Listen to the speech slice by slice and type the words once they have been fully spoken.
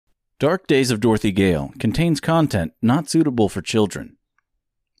Dark Days of Dorothy Gale contains content not suitable for children.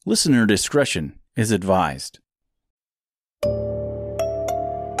 Listener discretion is advised.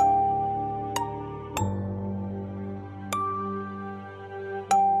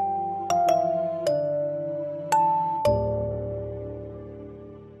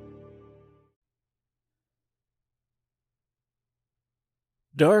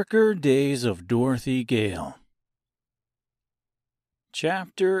 Darker Days of Dorothy Gale.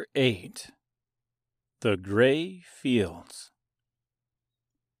 Chapter 8. The Gray Fields.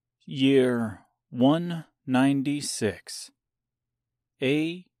 Year 196.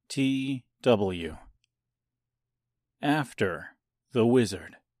 ATW. After the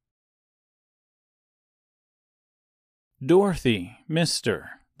Wizard. Dorothy, Mr.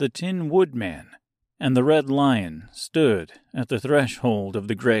 the Tin Woodman, and the Red Lion stood at the threshold of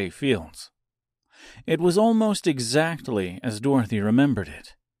the Gray Fields. It was almost exactly as Dorothy remembered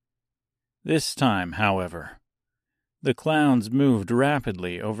it. This time, however, the clouds moved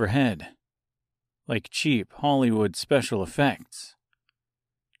rapidly overhead, like cheap Hollywood special effects,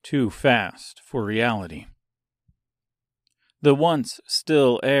 too fast for reality. The once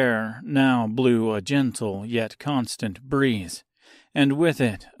still air now blew a gentle yet constant breeze, and with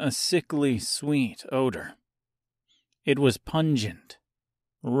it a sickly sweet odor. It was pungent,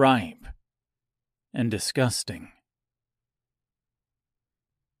 ripe, and disgusting.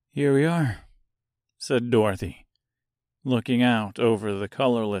 "Here we are," said Dorothy, looking out over the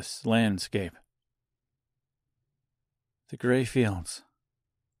colorless landscape. "The Gray Fields."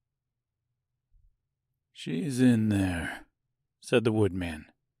 "She's in there," said the Woodman.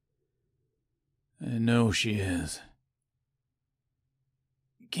 "I know she is."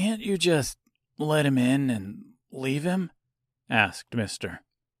 "Can't you just let him in and leave him?" asked Mister.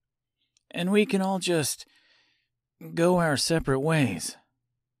 "And we can all just go our separate ways."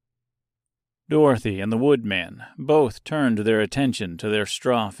 Dorothy and the Woodman both turned their attention to their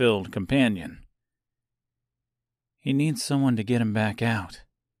straw-filled companion. "He needs someone to get him back out,"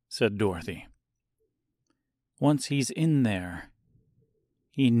 said Dorothy. "Once he's in there,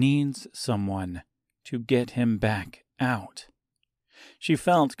 he needs someone to get him back out." She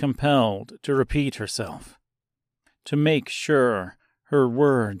felt compelled to repeat herself, to make sure her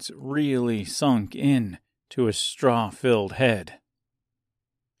words really sunk in to his straw-filled head.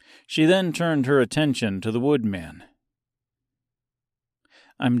 She then turned her attention to the Woodman.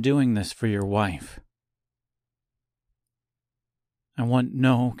 "I'm doing this for your wife. I want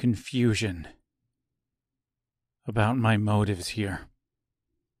no confusion about my motives here.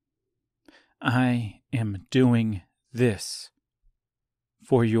 I am doing this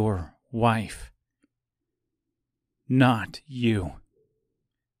for your wife, not you."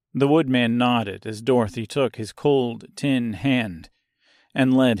 The Woodman nodded as Dorothy took his cold tin hand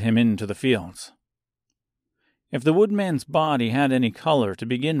and led him into the fields. If the Woodman's body had any color to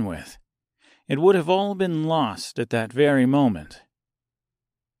begin with, it would have all been lost at that very moment.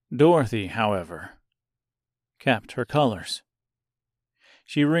 Dorothy, however, kept her colors.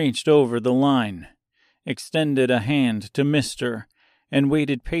 She reached over the line, extended a hand to Mister, and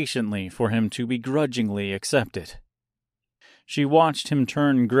waited patiently for him to begrudgingly accept it. She watched him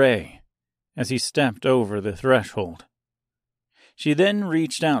turn gray as he stepped over the threshold. She then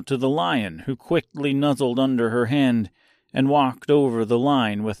reached out to the Lion, who quickly nuzzled under her hand and walked over the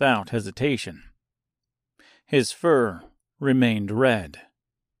line without hesitation. His fur remained red.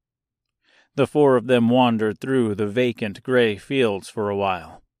 The four of them wandered through the vacant gray fields for a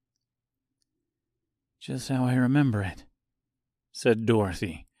while. "Just how I remember it," said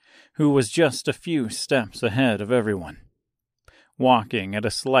Dorothy, who was just a few steps ahead of everyone, walking at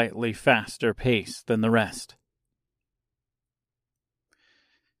a slightly faster pace than the rest.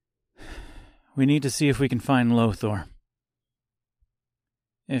 "We need to see if we can find Lothar.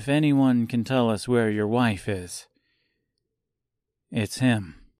 If anyone can tell us where your wife is, it's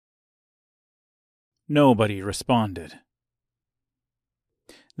him." Nobody responded.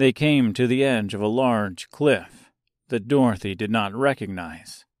 They came to the edge of a large cliff that Dorothy did not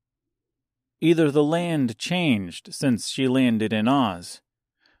recognize. Either the land changed since she landed in Oz,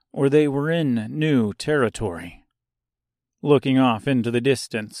 or they were in new territory. Looking off into the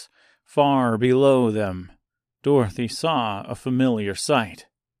distance, far below them, Dorothy saw a familiar sight.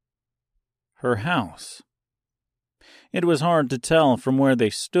 Her house. It was hard to tell from where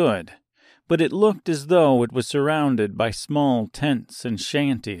they stood, but it looked as though it was surrounded by small tents and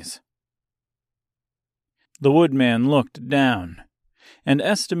shanties. The Woodman looked down and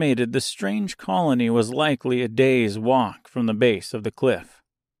estimated the strange colony was likely a day's walk from the base of the cliff.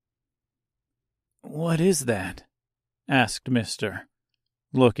 "What is that?" asked Mister,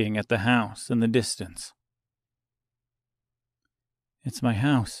 looking at the house in the distance. "It's my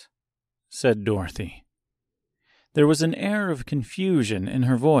house," said Dorothy. There was an air of confusion in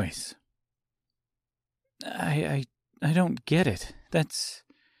her voice. I don't get it. That's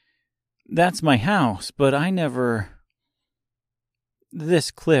my house, but I never...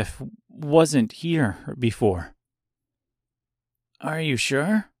 This cliff wasn't here before." "Are you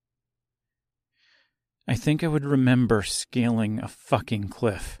sure?" "I think I would remember scaling a fucking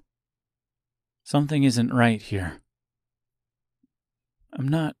cliff. Something isn't right here. I'm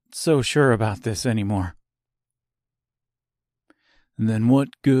not so sure about this anymore." "Then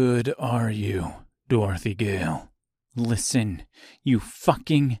what good are you, Dorothy Gale?" "Listen, you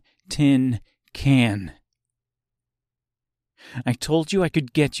fucking tin can. I told you I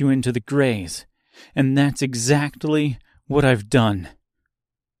could get you into the Greys, and that's exactly what I've done.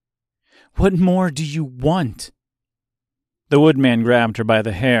 What more do you want?" The woodman grabbed her by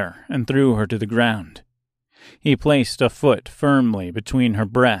the hair and threw her to the ground. He placed a foot firmly between her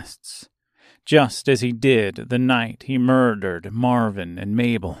breasts, just as he did the night he murdered Marvin and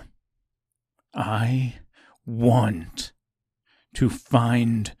Mabel. "I want to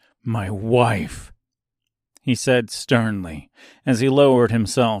find my wife," he said sternly as he lowered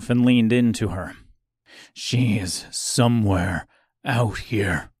himself and leaned into her. "She is somewhere out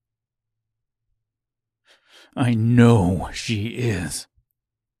here. I know she is."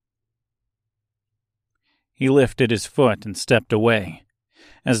 He lifted his foot and stepped away.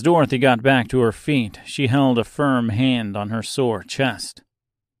 As Dorothy got back to her feet, she held a firm hand on her sore chest.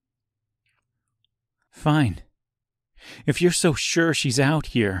 "Fine. If you're so sure she's out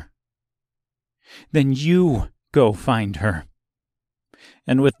here, then you go find her."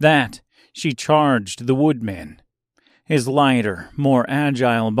 And with that, she charged the woodman. His lighter, more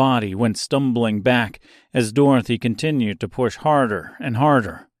agile body went stumbling back as Dorothy continued to push harder and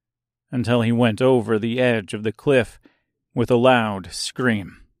harder, until he went over the edge of the cliff with a loud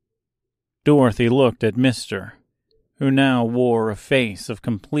scream. Dorothy looked at Mister, who now wore a face of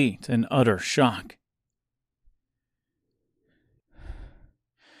complete and utter shock.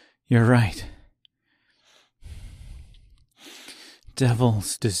 "You're right.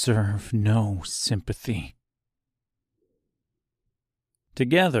 Devils deserve no sympathy."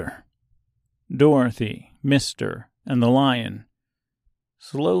 Together, Dorothy, Mister, and the lion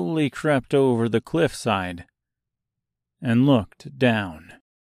slowly crept over the cliffside and looked down.